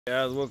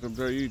Guys, welcome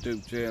to our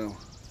YouTube channel.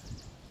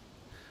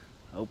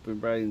 Hope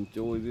everybody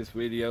enjoyed this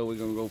video. We're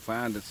gonna go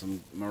find us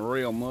some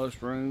morel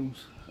mushrooms.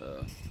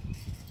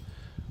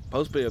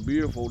 Supposed to be a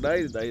beautiful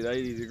day today. It's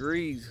 80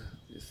 degrees.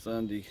 It's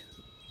Sunday.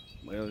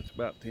 Well, it's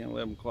about 10,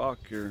 11 o'clock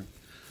here in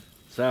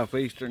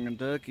southeastern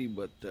Kentucky,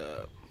 but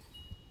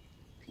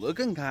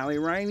looking kind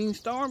of rainy and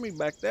stormy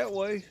back that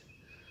way.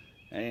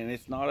 And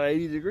it's not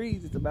 80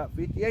 degrees, it's about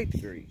 58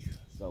 degrees.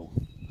 So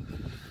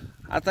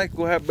I think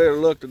we'll have better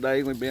luck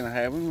today than we've been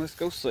having. Let's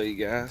go see,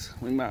 guys.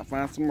 We might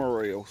find some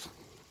morels.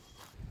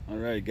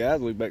 Alright, guys,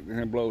 we back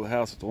there below the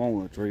house at the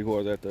walnut tree. What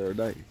was that the other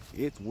day?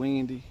 It's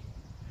windy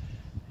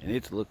and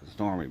it's looking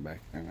stormy back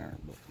there.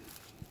 But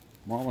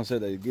Mama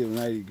said they'd given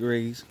 80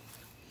 degrees.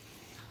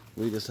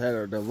 We just had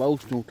our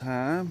devotional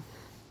time.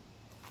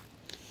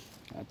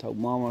 I told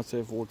Mama, I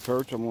said, for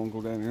church, I'm gonna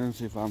go down there and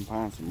see if I can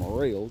find some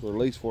morels, or at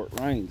least before it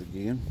rains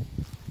again,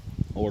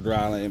 or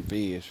dry land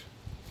fish.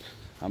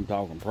 I'm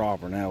talking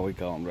proper now. We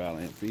call them dry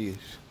land fish.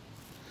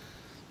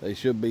 They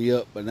should be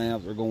up by now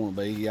if they're going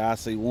to be. I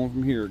see one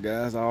from here,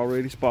 guys. I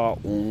already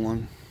spot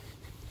one.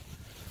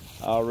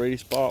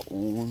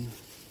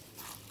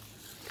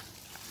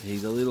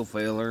 He's a little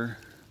feller.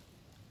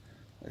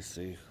 Let's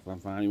see if I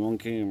can find him on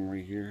camera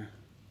here.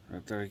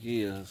 Right there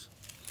he is.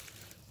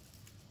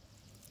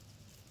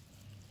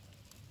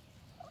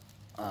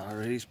 I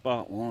already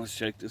spot one. Let's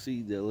check the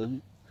seed there, let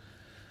me.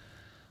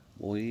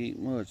 Boy, he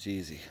ain't much,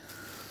 is he?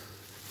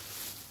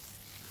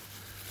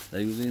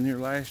 They was in here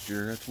last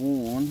year. That's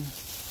one.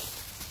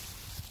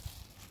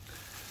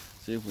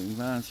 See if we can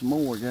find some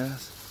more,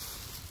 guys.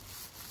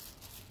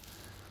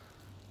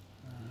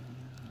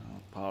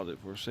 I'll pause it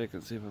for a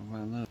second, see if I can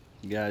find another.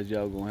 Guys,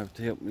 y'all gonna have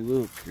to help me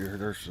look here.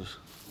 There's just,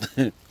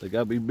 they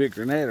gotta be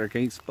bigger than that or I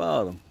can't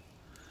spot them.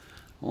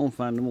 I wanna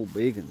find them more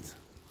big ones.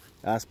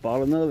 I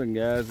spot another one,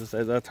 guys, just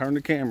as I turn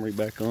the camera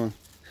back on.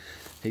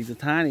 He's a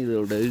tiny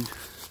little dude.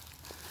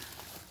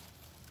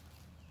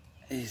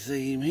 You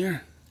see him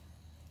here?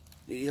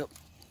 Yep,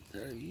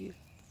 there he is.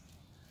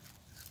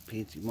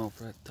 Pinch him off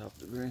right top of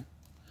the ground.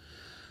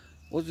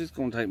 What's this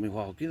gonna take me a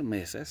while to get a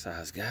mess that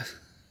size, guys?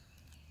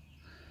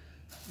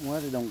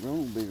 Why they don't grow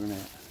bigger than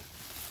that?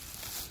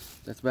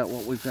 That's about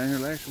what we found here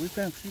last year. We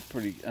found a few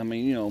pretty, I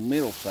mean, you know,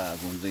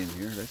 middle-sized ones in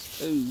here. That's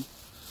two.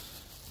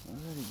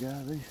 Alrighty,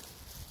 guys,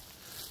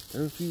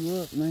 there's a few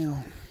up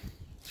now.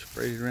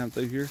 Spread it around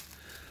through here.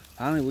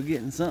 Finally, we're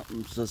getting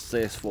something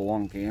successful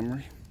on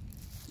camera.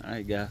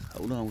 Alright, guys,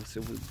 hold on. We'll see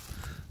if we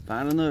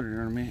find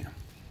another in a minute.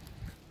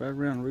 Right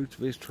around the roots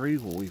of this tree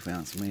where we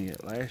found some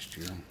at last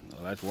year.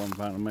 Well, that's where I'm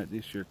finding them at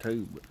this year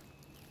too, but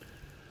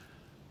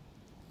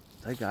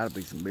they gotta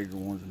be some bigger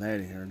ones than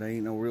that in here. They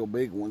ain't no real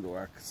big ones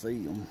where I can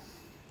see them.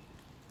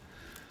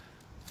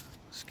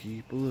 Let's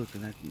keep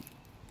looking at them.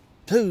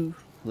 Two,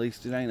 at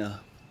least it ain't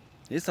a,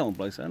 it's the only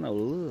place I know to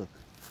look.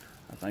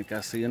 I think I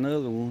see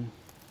another one.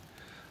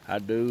 I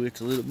do,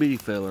 it's a little bitty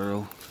fella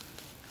though.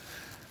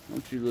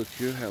 Don't you look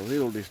here how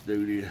little this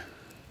dude is.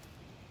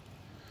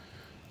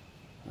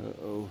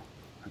 Uh-oh,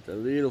 that's a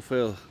little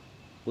fella.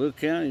 We'll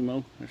count him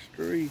though, there's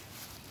three.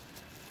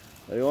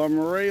 They are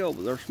morel,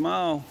 but they're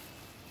small.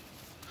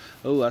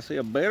 Oh, I see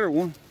a better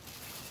one.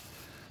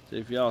 See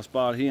if y'all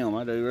spot him.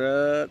 I do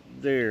right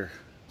there.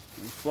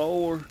 There's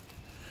four.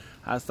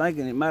 I was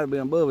thinking it might have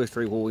been above this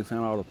tree where we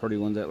found all the pretty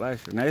ones at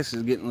last year. Now this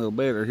is getting a little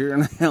better here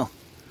now.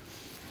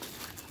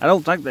 I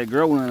don't think they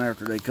grow in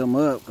after they come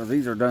up, because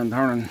these are done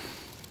turning.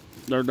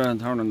 They're done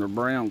turning their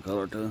brown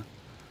color to.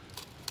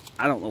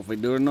 I don't know if they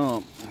do or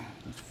not.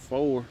 That's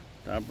four.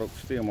 I broke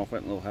the stem off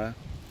that little high.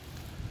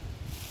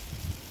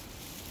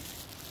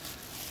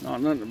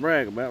 Not nothing to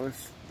brag about.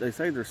 They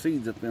say there's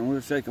seeds up there.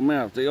 We'll shake them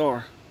out if they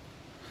are.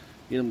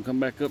 Get them to come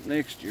back up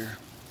next year.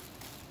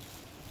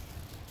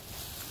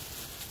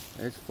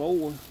 That's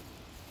four.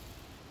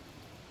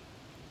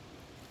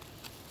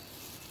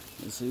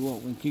 Let's see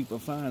what we can keep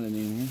finding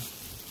in here.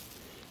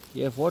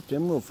 Yeah, if watch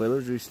them little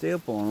fellas, you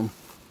step on them.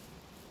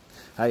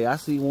 Hey, I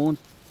see one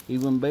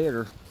even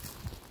better.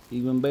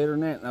 Even better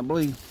than that, I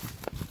believe.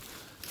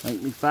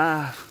 Make me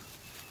five.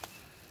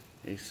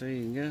 You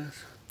see him,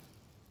 guys?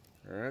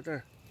 Right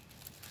there.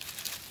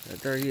 Right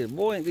there he is.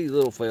 Boy, ain't these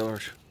little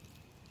fellers.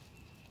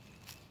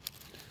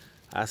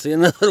 I see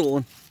another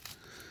one.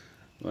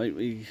 Might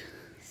be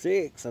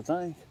six, I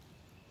think.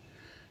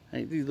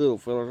 Ain't these little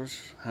fellers.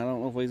 I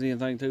don't know if there's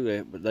anything to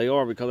that, but they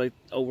are, because they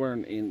over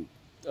in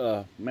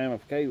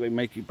Mammoth Cave, they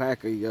make you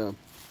pack a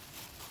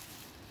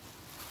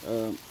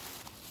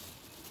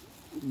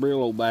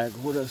Brillo bag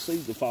where the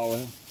seeds will fall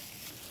out.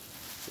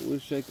 So we'll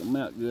shake them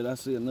out good. I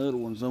see another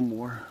one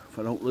somewhere. If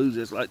I don't lose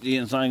this, like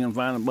ginseng and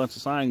find a bunch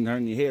of sang,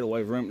 turn your head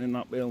away from it and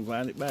not be able to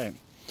find it back.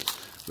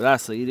 But I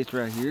see it, it's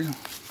right here.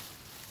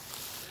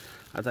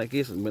 I think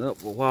this has been up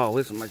for a while.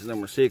 This one makes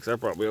number 6. I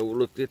probably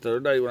overlooked it the other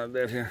day when I was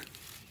down here.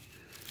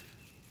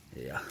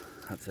 Yeah,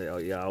 I'd say, oh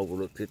yeah, I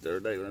overlooked it the other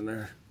day when I was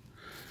there.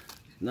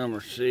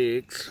 Number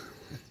 6.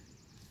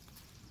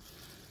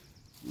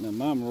 Now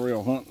my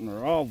morel hunting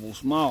are awful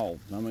small.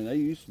 I mean, they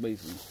used to be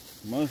some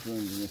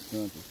mushrooms in this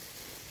country.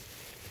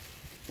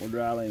 Or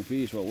dry land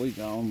fish, what we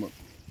call them, but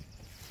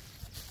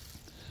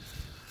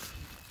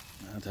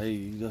tell you,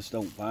 you just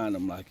don't find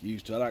them like you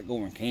used to. I like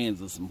going to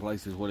Kansas and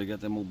places where they got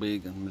them old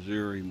big, and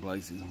Missouri and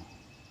places. I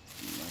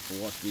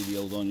watch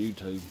videos on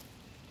YouTube.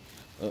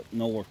 Up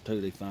north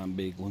too, they find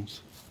big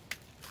ones.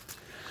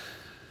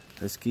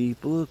 Let's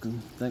keep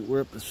looking. I think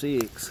we're up to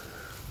 6.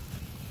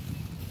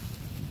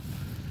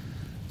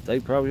 They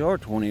probably are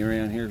 20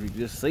 around here if you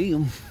just see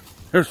them.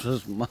 They're so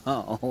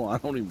small. I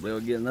don't even be able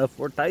to get enough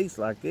for a taste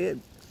like that.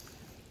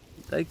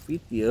 Take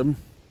 50 of them.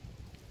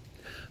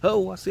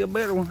 Oh, I see a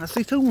better one. I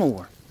see 2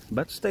 more.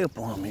 About to step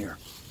on them here.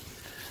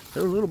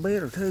 They're a little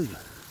better too.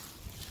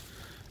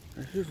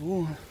 There's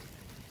one.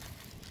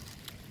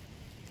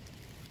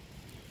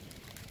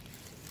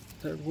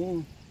 There's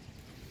one.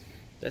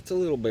 That's a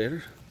little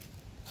better.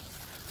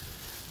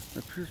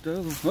 Up here's the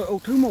other one. Oh,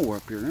 2 more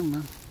up here. Never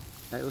mind.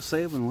 That was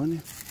 7, wasn't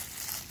it?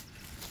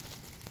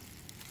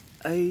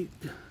 8.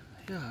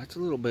 Yeah, that's a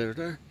little better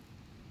there.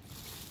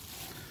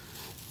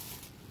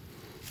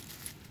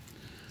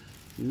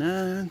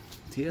 9.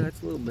 Yeah,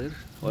 that's a little better.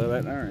 Well,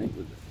 that there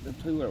ain't. Them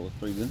 2 there was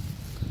pretty good.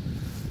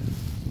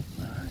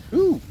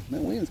 Whew,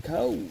 that wind's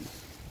cold.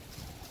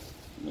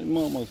 Them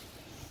almost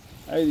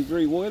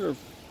 80-degree weather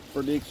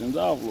predictions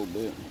off a little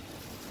bit.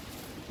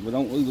 But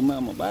don't lose them out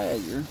of my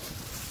bag here.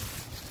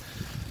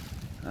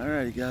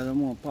 Alrighty, guys,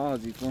 I'm gonna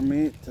pause you for a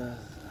minute.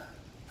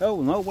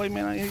 Oh no, wait a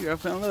minute! I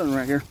found another one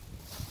right here.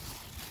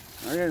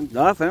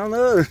 I found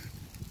another.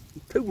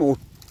 2 more.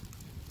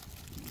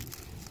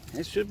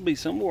 It should be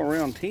somewhere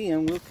around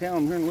 10. We'll count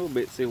them here in a little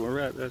bit. See if we're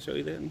right. Did I show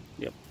you that?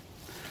 Yep.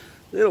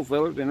 Little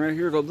feller. Then right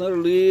here's another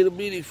little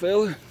bitty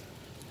fella.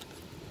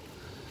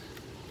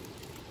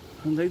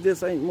 And they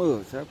just ain't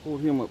much. I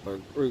pulled him up our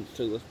roots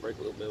too. Let's break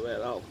a little bit of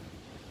that off.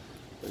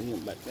 Put him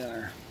back down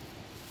there.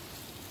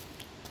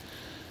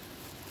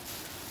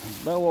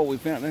 About what we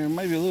found there,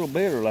 maybe a little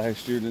better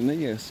last year than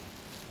this.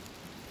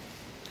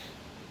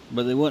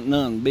 But there wasn't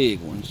none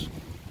big ones.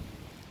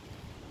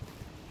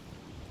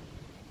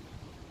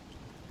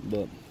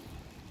 But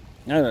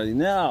alrighty,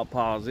 now I'll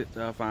pause it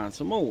till I find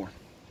some more.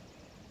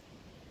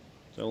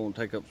 So I won't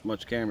take up so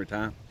much camera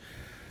time.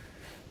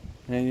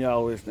 And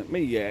y'all listen at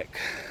me yak.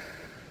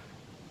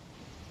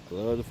 I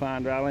love to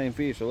find dry land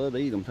fish. I love to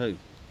eat them too.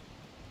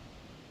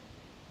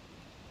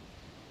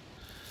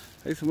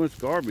 There's so much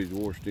garbage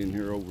washed in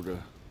here over the.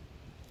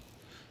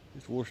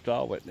 It's washed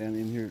all that down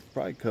in here. It's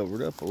probably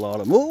covered up a lot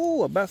of them.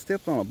 Oh, I about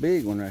stepped on a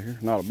big one right here.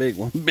 Not a big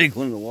one, big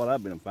one than what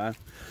I've been finding.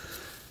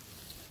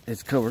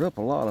 It's covered up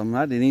a lot of them.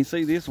 I didn't even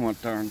see this one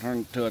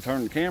until I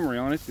turned the camera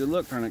on. It's good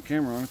luck turning the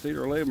camera on. It's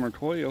either 11 or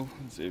 12.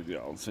 Let's see if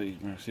y'all see.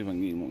 Let's see if I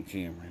can get him on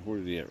camera.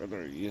 Where's he at? Right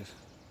there he is.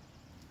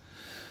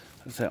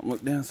 Let's have him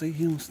look down and see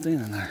him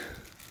standing there.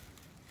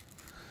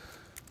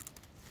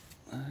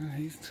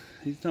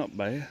 He's not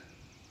bad.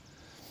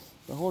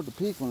 It's hard to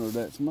pick when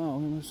they're that small.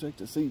 Let's check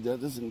to see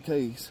that just in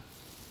case.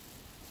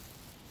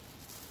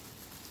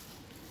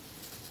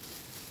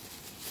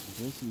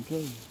 Just in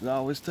case.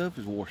 All this stuff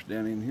is washed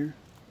down in here.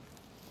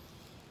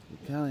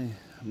 It kind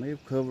of may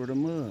have covered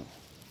them up.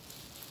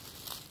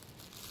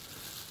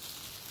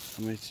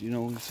 I mean, you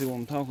know, you see what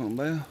I'm talking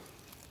about?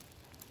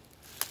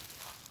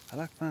 I'd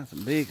like to find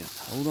some big ones.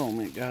 Hold on a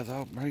minute, guys.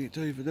 I'll bring it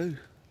to you if I do.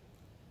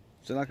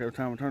 Seems like every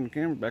time I turn the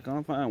camera back on,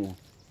 I find one.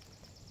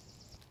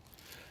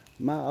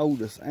 My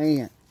oldest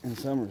aunt in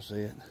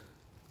Somerset,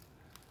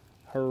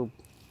 her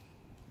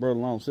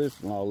brother-in-law and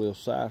sister-in-law live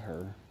beside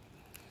her.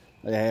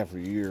 They have for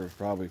years,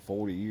 probably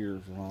 40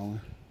 years or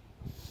longer.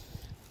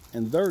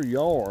 And their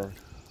yard,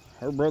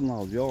 her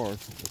brother-in-law's yard,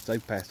 which they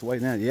passed away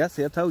now. Yeah,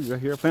 see, I told you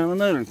right here, I found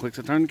another one. Quick,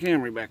 so I turned the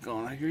camera back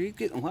on. I hear he's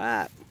getting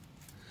white.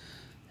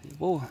 Hey,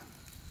 boy,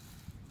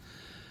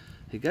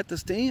 he got the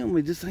stem,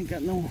 he just ain't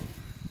got no.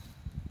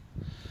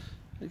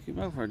 Look him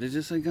over. They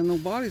just ain't got no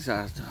body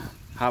size to.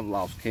 I've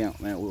lost count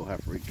now. We'll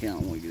have to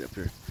recount when we get up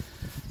here.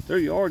 Their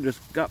yard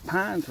just got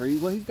pine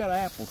trees. Well, he's got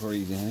apple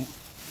trees in it.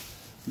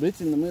 But it's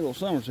in the middle of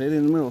Somerset,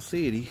 in the middle of the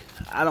city.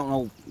 I don't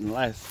know in the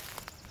last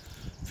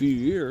few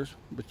years,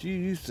 but you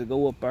used to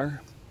go up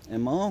there,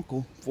 and my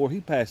uncle, before he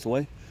passed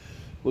away,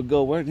 would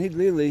go over and he'd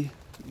literally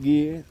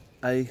get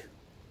a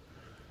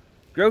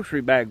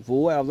grocery bag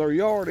full out of their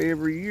yard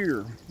every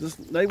year.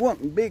 Just, they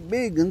wasn't big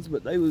ones,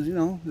 but they was, you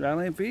know, dry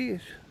land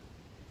fish,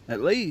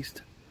 at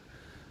least.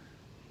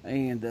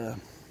 And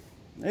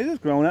they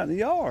just growing out in the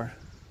yard.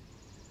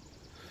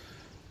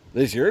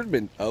 This year it's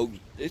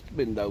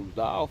been dozed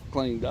off,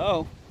 cleaned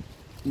off.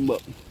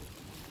 But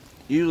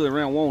usually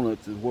around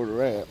Walnuts is where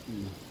they're at.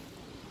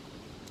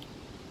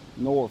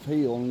 North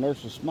Hill, and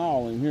there's a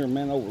small in here,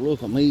 man,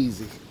 overlook them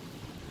easy.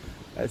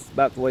 That's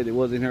about the way they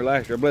was in here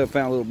last year. I believe I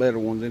found a little better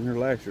ones in here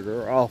last year.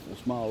 They're awful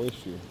small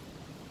this year.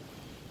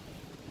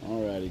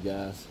 Alrighty,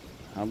 guys.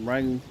 I'm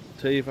bringing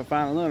to you if I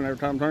find another. Every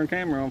time I turn the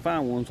camera on, I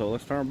find one. So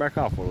let's turn it back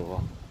off for a little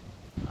while.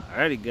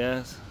 Alrighty,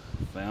 guys.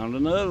 Found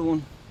another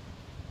one.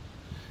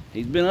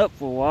 He's been up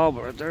for a while,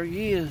 but right there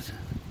he is.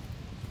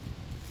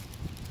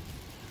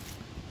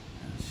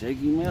 Shake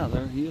him out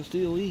there. He'll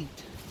still eat.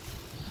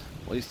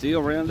 Well, he's still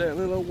around that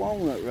little old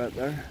walnut right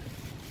there.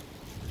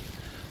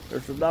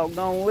 There's a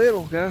doggone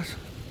little, guys.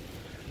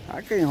 I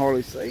can't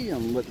hardly see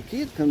them, but the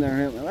kids come down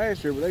here and helped me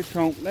last year, but they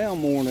trunked down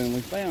more than we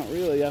found.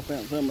 Really, I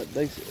found some that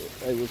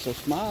they were so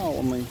small.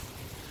 I mean,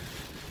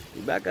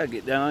 you back gotta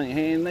get down on your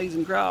hands, knees,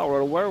 and crawl right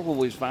over where we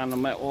was finding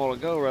them that while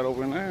ago, right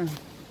over in there.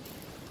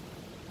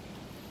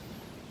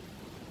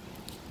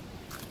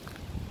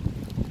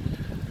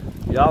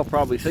 Y'all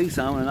probably see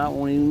some and I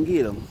won't even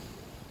get them.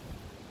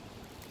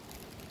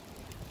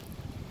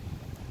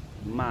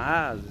 My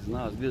eyes is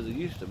not as good as it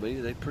used to be.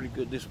 They're pretty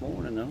good this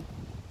morning though.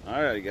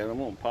 Alright guys, I'm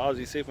gonna pause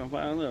you, see if I can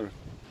find another.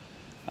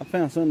 I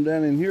found some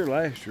down in here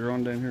last year,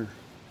 on down here.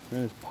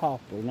 And it's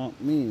poplar,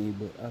 not many,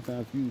 but I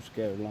found a few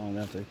scattered along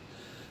out there.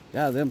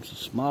 God, them so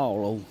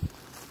small though.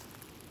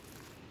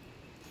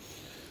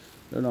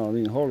 They're not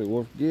even hardly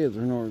worth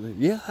gathering, are they?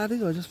 Yeah, I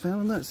do. I just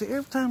found another. See,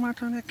 every time I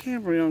turn that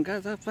camera on,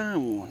 guys, I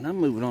find one. I'm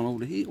moving on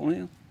over the hill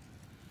now.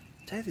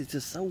 That is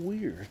just so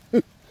weird.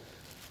 I'm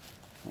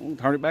gonna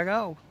turn it back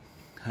off.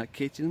 I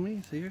catch it in a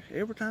minute. See,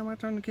 every time I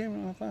turn the camera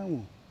on, I find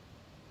one.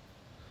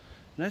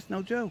 And that's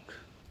no joke.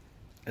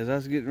 As I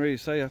was getting ready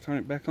to say, I turn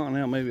it back on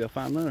now, maybe I'll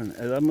find another.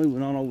 As I'm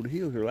moving on over the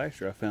hill here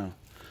last year, I found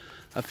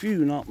a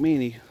few, not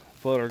many,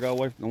 further got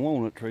away from the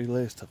walnut tree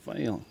last I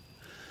found.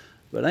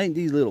 But ain't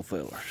these little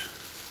fellers.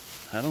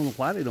 I don't know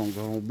why they don't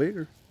grow no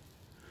bigger.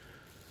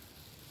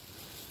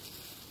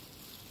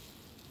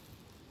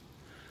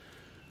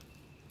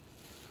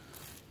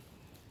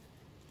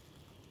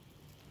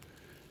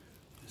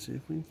 Let's see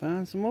if we can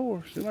find some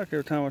more. Seems like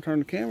every time I turn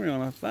the camera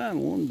on, I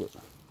find one, but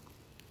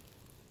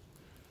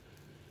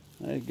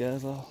hey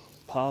guys, I'll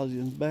pause you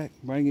and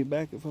bring it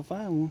back if I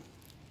find one.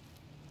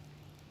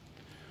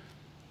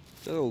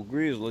 That old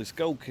grizzly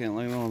skull can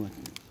laying on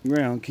the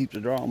ground keeps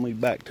drawing me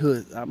back to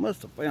it. I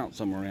must have found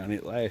some around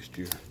it last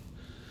year.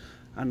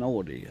 I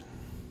know I did.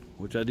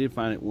 Which I did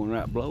find it one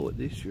right below it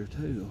this year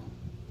too.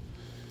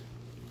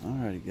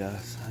 Alrighty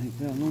guys, I ain't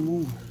found no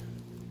more.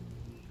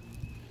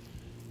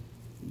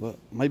 But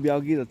maybe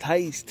I'll get a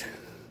taste.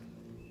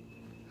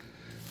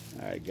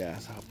 Alright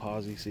guys, I'll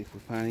pause you, see if we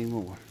find any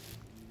more.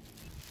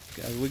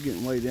 Guys, we're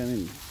getting way down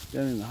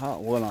in the hollow.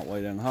 Well, not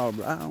way down the hollow,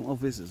 but I don't know if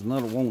this is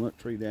another walnut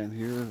tree down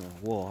here or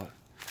what.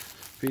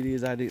 If it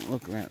is, I didn't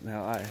look around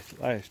now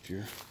last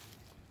year.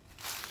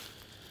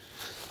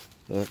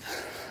 But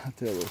I'll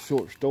tell a little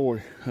short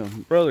story. My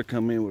brother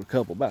come in with a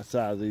couple about the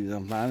size of these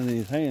I'm finding in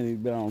his hand.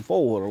 He'd been on a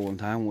 4-wheeler one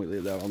time when we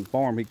lived out on the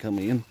farm. He come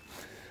in.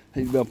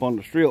 He'd been up on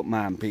the strip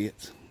mine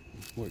pits,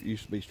 where it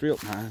used to be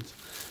strip mines,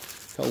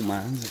 coal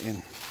mines,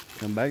 and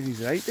come back and he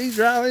said, "Ain't these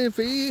dry-land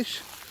fish?"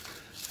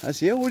 I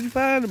said, "Yeah, where'd you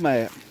find them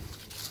at?"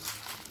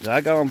 So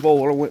I got on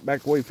 4-wheeler, went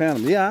back where he found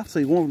them. Yeah, I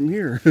see one of them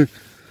here,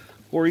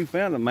 where he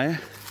found them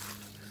at.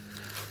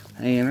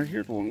 And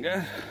here's one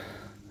guy.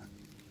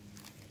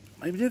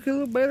 Maybe look a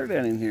little better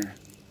down in here.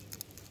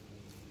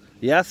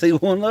 Yeah, I see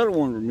another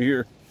one from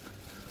here,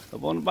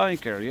 up on the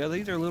bank there. Yeah,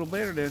 these are a little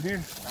better down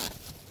here.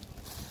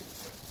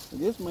 I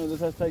guess maybe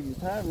just have to take his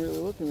time really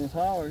looking this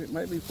holler. It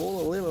may be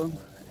full of little ones.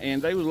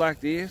 And they was like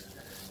this.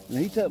 And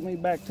he took me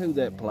back to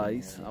that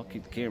place. I'll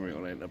keep the camera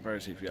on that up there,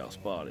 see if y'all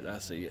spot it. I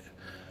see it.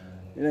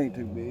 It ain't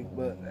too big,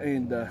 but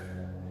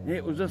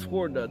it was just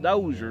where the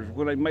dozers,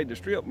 when they made the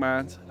strip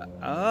mines.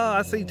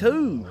 I see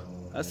two.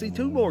 I see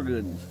two more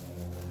good ones.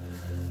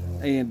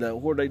 And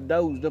where they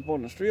dozed up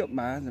on the strip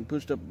mines and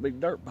pushed up a big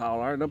dirt pile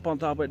there, and up on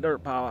top of that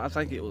dirt pile, I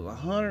think it was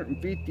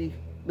 150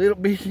 little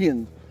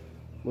bitties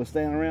was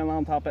standing around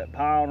on top of that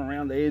pile and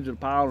around the edge of the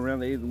pile and around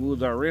the edge of the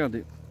woods around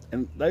it.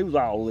 And they was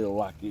all little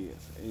like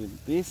this. And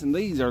this and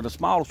these are the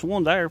smallest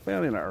ones I ever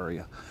found in the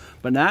area.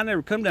 But now I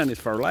never come down this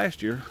far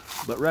last year,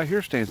 but right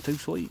here stands two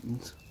sweet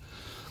ones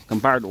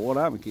compared to what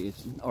I'm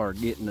catching, or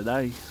getting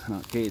today.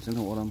 Not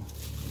catching, what I'm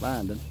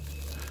finding.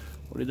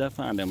 What did I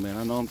find them, man?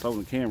 I know I'm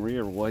throwing the camera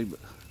every way, but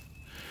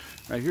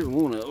right here's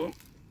one of them.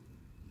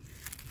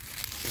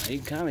 He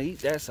can kind of eat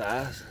that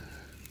size.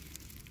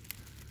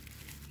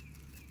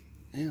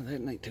 Yeah,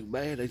 that ain't too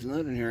bad. There's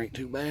another in here ain't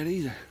too bad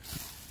either.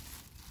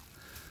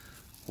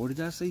 Where did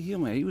I see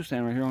him at? He was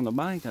standing right here on the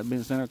bank. I'd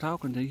been standing there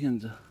talking to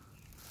him. And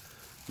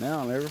now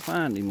I'll never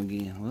find him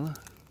again. Well,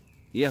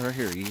 yeah, right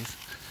here he is.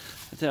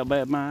 That's how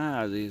bad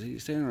my eyes is.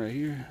 He's standing right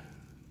here.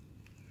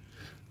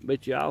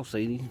 Bet you all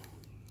seen him.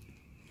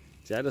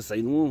 See, I just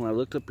seen one. When I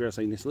looked up here, I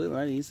seen this little.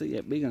 I didn't see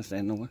that big one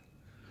standing nowhere.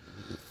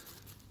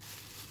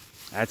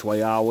 That's the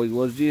way I always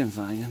was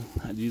ginseling.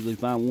 I'd usually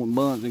find one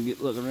bunch and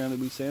get looking around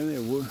and be standing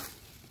there. Would.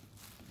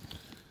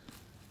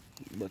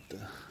 But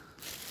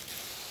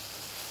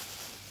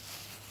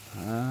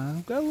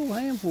I've got a little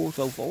handful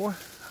so far.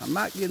 I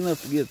might get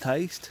enough to get a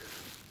taste.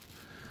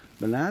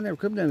 But now I never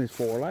come down this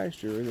far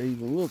last year. They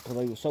even looked because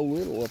they were so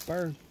little up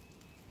there.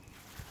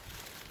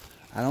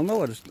 I don't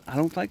know. I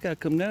don't think I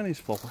come down this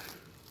far.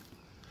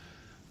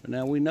 But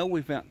now we know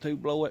we found two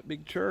below that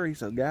big tree.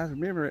 So guys,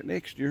 remember it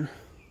next year.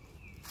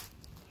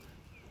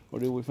 Or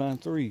did we find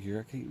three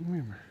here? I can't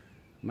remember.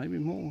 Maybe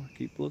more.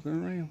 Keep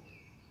looking around.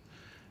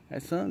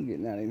 That sun's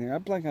getting out in here. I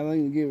think I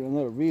need to give it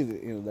another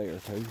visit in a day or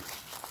two.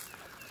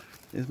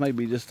 This may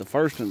be just the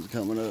first one's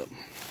coming up.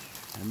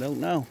 I don't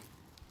know.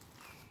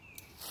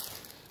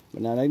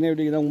 But now they never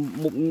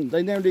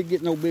did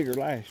get no bigger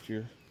last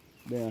year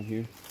down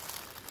here.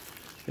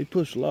 They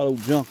pushed a lot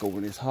of junk over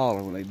in this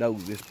holler when they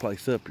dozed this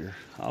place up here.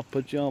 I'll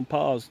put you on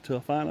pause until I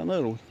find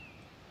another one,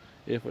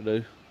 if I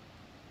do.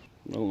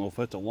 I don't know if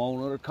that's a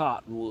walnut or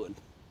cottonwood.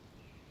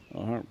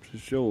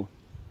 100% sure,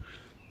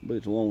 but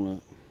it's a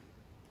walnut.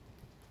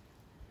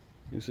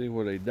 You see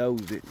where they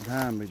dozed it in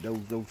time. They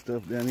dozed those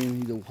stuff down in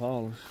these old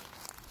hollers.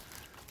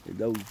 They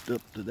dozed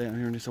up to down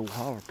here in this old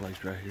holler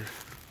place right here.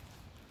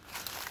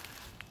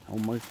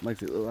 Almost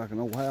makes it look like an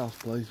old house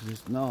place, but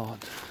it's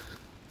not.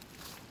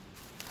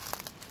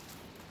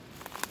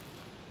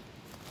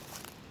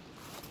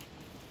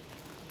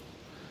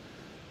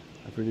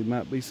 I pretty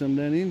might be some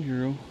down in here,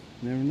 though.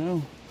 Never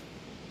know.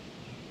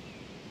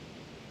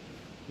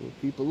 We'll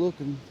keep a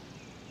looking.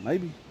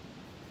 Maybe.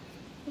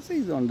 Let's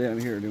see on down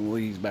here, then we'll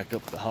ease back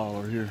up the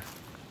holler here.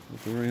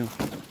 Look around.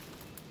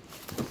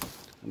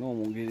 I know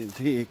I'm gonna get in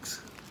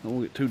ticks. I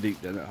won't get too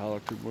deep down that holler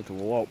too much.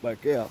 We'll walk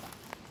back out.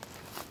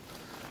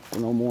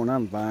 No more than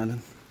I'm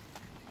finding.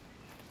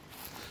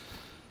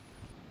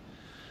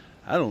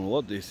 I don't know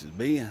what this has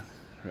been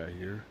right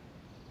here,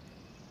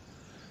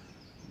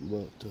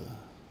 but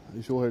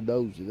they sure have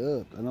dozed it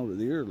up. I know the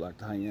deer like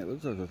to hang out. It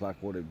looks like it's like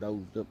where they've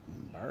dozed up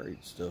and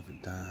buried stuff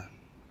in time.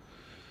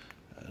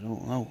 I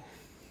don't know.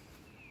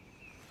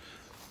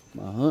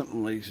 My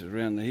hunting lease is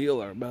around the hill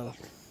there about.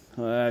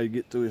 You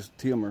get through this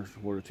timber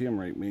where the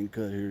timber ain't being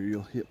cut here.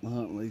 You'll hit my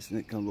hunting lease and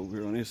it comes over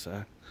here on this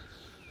side.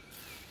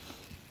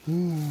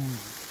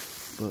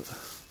 But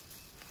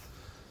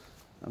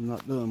I'm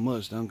not doing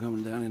much. I'm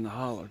coming down in the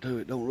holler too.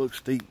 It don't look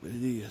steep, but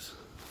it is.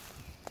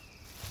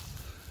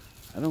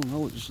 I don't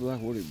know. It just looks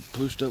like what it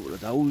pushed up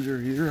with a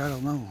dozer here. I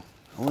don't know.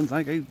 I wouldn't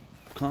think a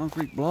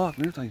concrete block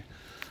and everything.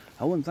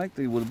 I wouldn't think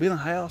there would have been a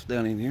house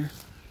down in here.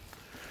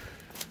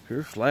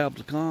 Here's slabs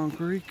of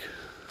concrete.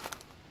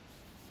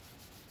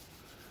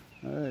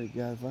 Alright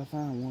guys, if I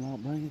find one, I'll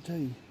bring it to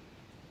you.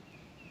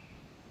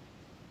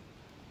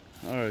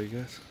 Alright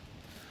guys.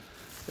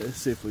 Let's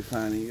see if we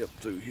find any up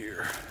through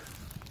here.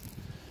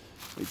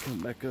 We come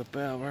back up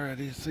out there. I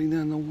didn't see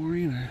none nowhere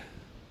in there.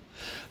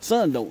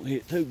 Sun don't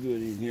hit too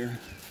good in here.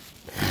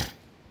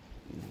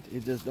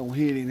 It just don't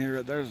hit in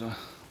here. There's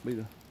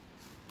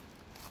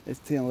it's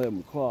 10, 11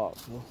 o'clock,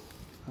 so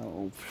I don't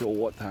know for sure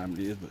what time it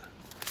is, but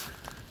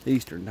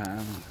Eastern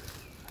time.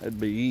 That'd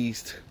be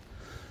east.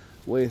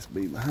 West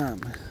be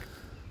behind me.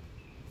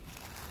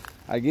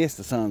 I guess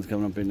the sun's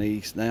coming up in the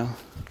east now.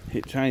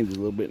 It changes a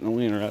little bit in the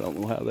winter. I don't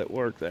know how that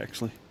works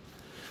actually.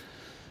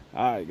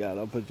 Alright guys,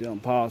 I'll put you on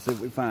pause, see if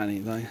we find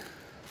anything.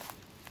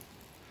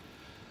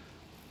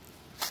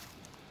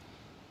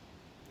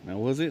 Now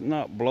was it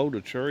not below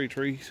the cherry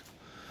trees?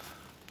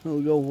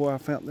 We'll go where I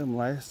found them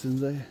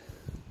lastings there.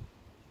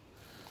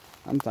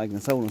 I'm thinking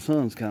so the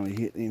sun's kind of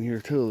hitting in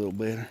here too a little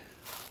better.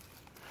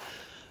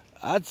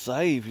 I'd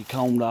say if you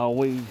combed all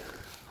the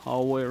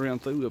way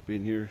around through up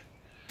in here,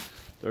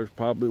 there's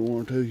probably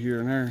one or two here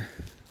and there.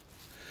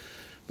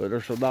 But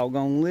they're so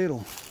doggone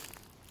little.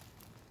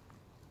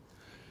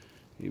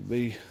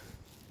 It'd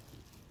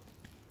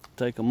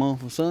take a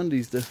month of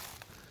Sundays to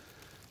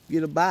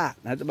get a bite.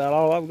 That's about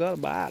all I've got, a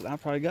bite. I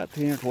probably got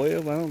 10 or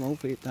 12, I don't know,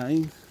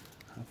 15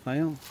 I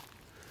found.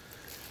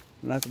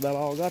 And that's about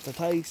all I got to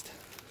taste.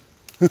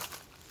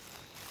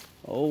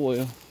 Oh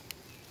well.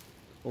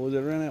 What was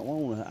it around that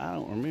walnut? I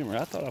don't remember.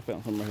 I thought I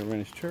found something around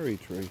this cherry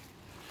tree.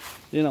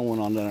 Then I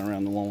went on down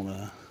around the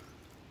walnut.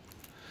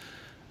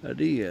 I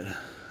did. I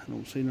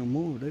don't see no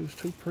more. There was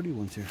two pretty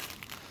ones here.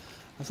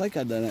 I think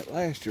I done that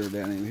last year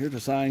down in here. The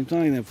same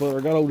thing. The further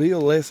I got over the hill,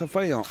 the less I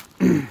found.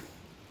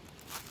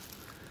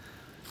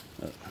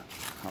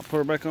 I'll put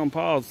her back on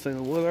pause. See,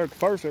 well, at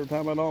first, every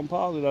time I'd on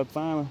pause it, I'd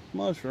find a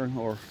mushroom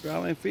or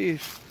dryland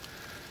fish.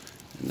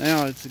 And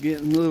now it's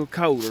getting a little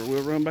colder.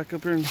 We'll run back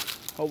up here and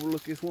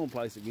overlook this one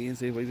place again.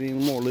 See if there's any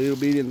more little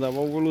bitties I've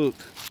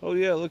overlooked. Oh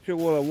yeah, look here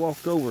what I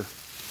walked over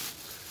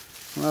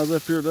when I was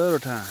up here the other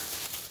time.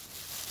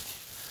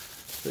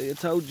 See, I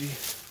told you.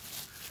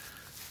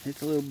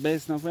 It's a little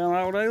best I found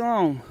all day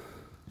long.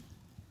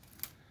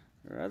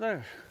 Right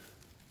there.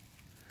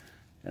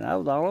 And I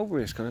was all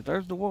over this because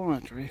there's the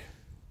walnut tree.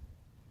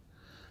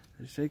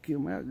 They shake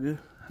him out good.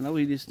 I know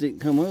he just didn't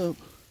come up.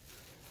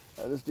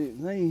 I just didn't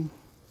see him.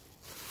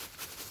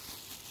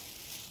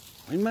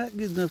 He might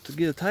get enough to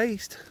get a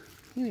taste.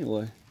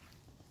 Anyway.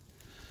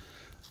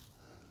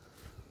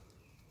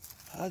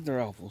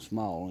 They're awful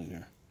small in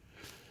here.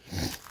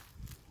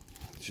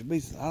 Should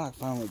be, I like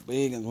finding them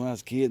big ones when I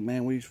was a kid,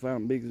 man. We used to find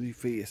them big as these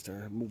fish.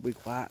 They're more big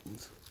white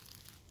ones.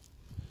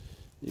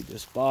 You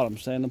just spot them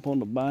standing up on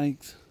the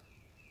banks.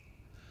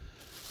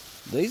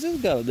 These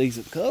have got a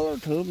decent color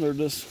to them. They're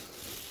just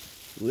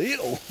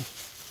little.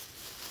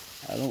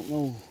 I don't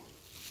know.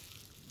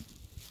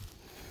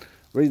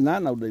 The reason I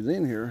know these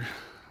in here,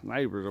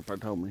 neighbors up there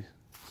told me,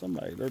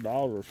 somebody, their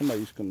daughter or somebody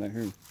used to come down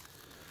here and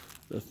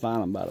just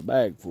find them by the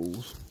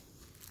bagfuls.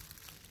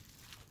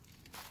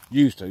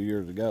 Used to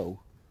years ago.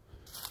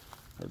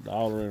 Her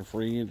daughter and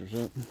friends or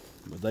something,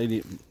 but they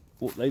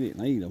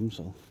didn't eat them,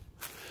 so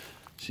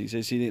She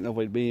said she didn't know if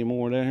there'd be any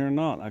more down here or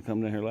not. I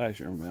come down here last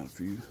year and found a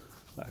few,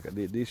 like I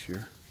did this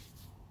year.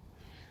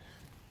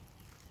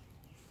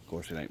 Of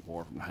course, it ain't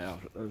far from the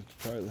house. There's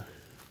the trailer.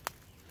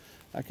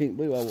 I can't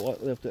believe I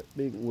left that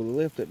big, would have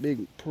left that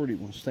big pretty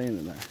one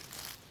standing there.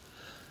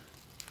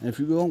 And if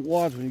you go and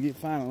watch when you get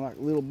finding like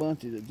little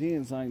bunches of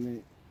ginseng,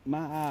 then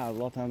my eyes, a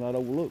lot of times I'd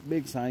overlook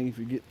big thing. If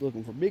you get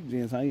looking for big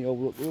ginseng, you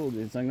overlook little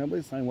ginseng. That'll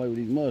be the same way with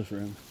these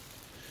mushrooms.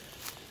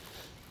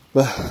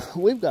 But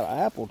we've got an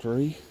apple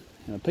tree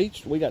and a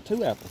peach. We got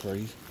 2 apple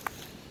trees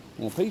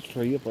and a peach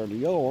tree up there in the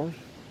yard.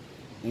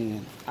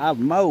 And I've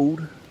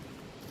mowed,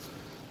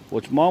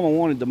 which Mama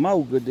wanted to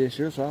mow good this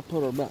year, so I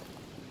put her about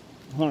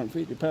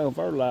 150 pound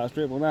fertilizer,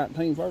 triple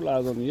 19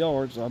 fertilizer on the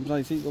yard. So I'm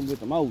saying she's gonna get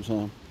to mow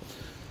some.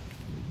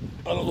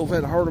 I don't know if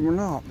that'll hurt them or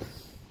not.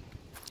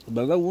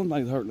 But I know one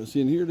thing's hurting us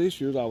in here this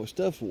year is all the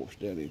stuff forced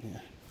down in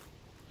here.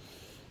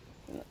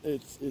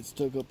 It's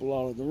took up a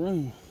lot of the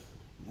room.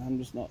 I'm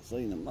just not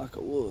seeing them like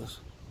I was.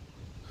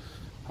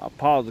 I'll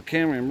pause the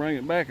camera and bring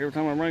it back. Every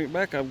time I bring it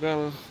back, I've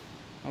got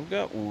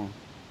one.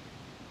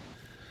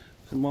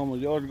 So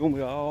Mama's yard's gonna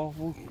be all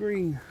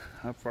green.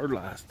 I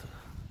fertilized.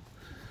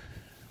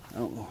 I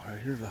don't know. Right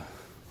here's a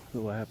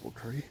little apple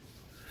tree.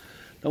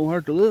 Don't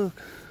hurt to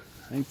look.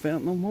 I ain't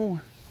found no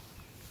more.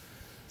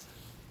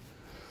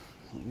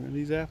 Look at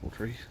these apple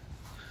trees.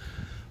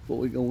 What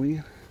we go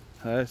in?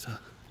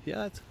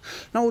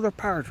 No, they're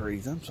pear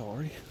trees. I'm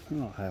sorry. They're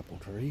not apple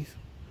trees.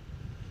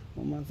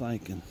 What am I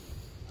thinking?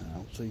 I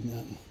don't see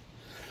nothing.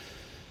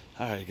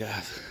 Alright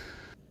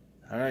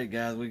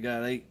guys, we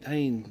got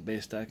 18,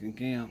 best I can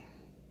count.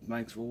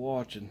 Thanks for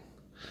watching.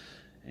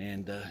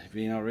 And if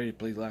you ain't already,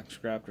 please like and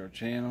subscribe to our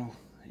channel.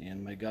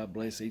 And may God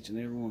bless each and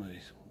every one of you.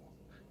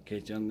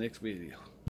 Catch you on the next video.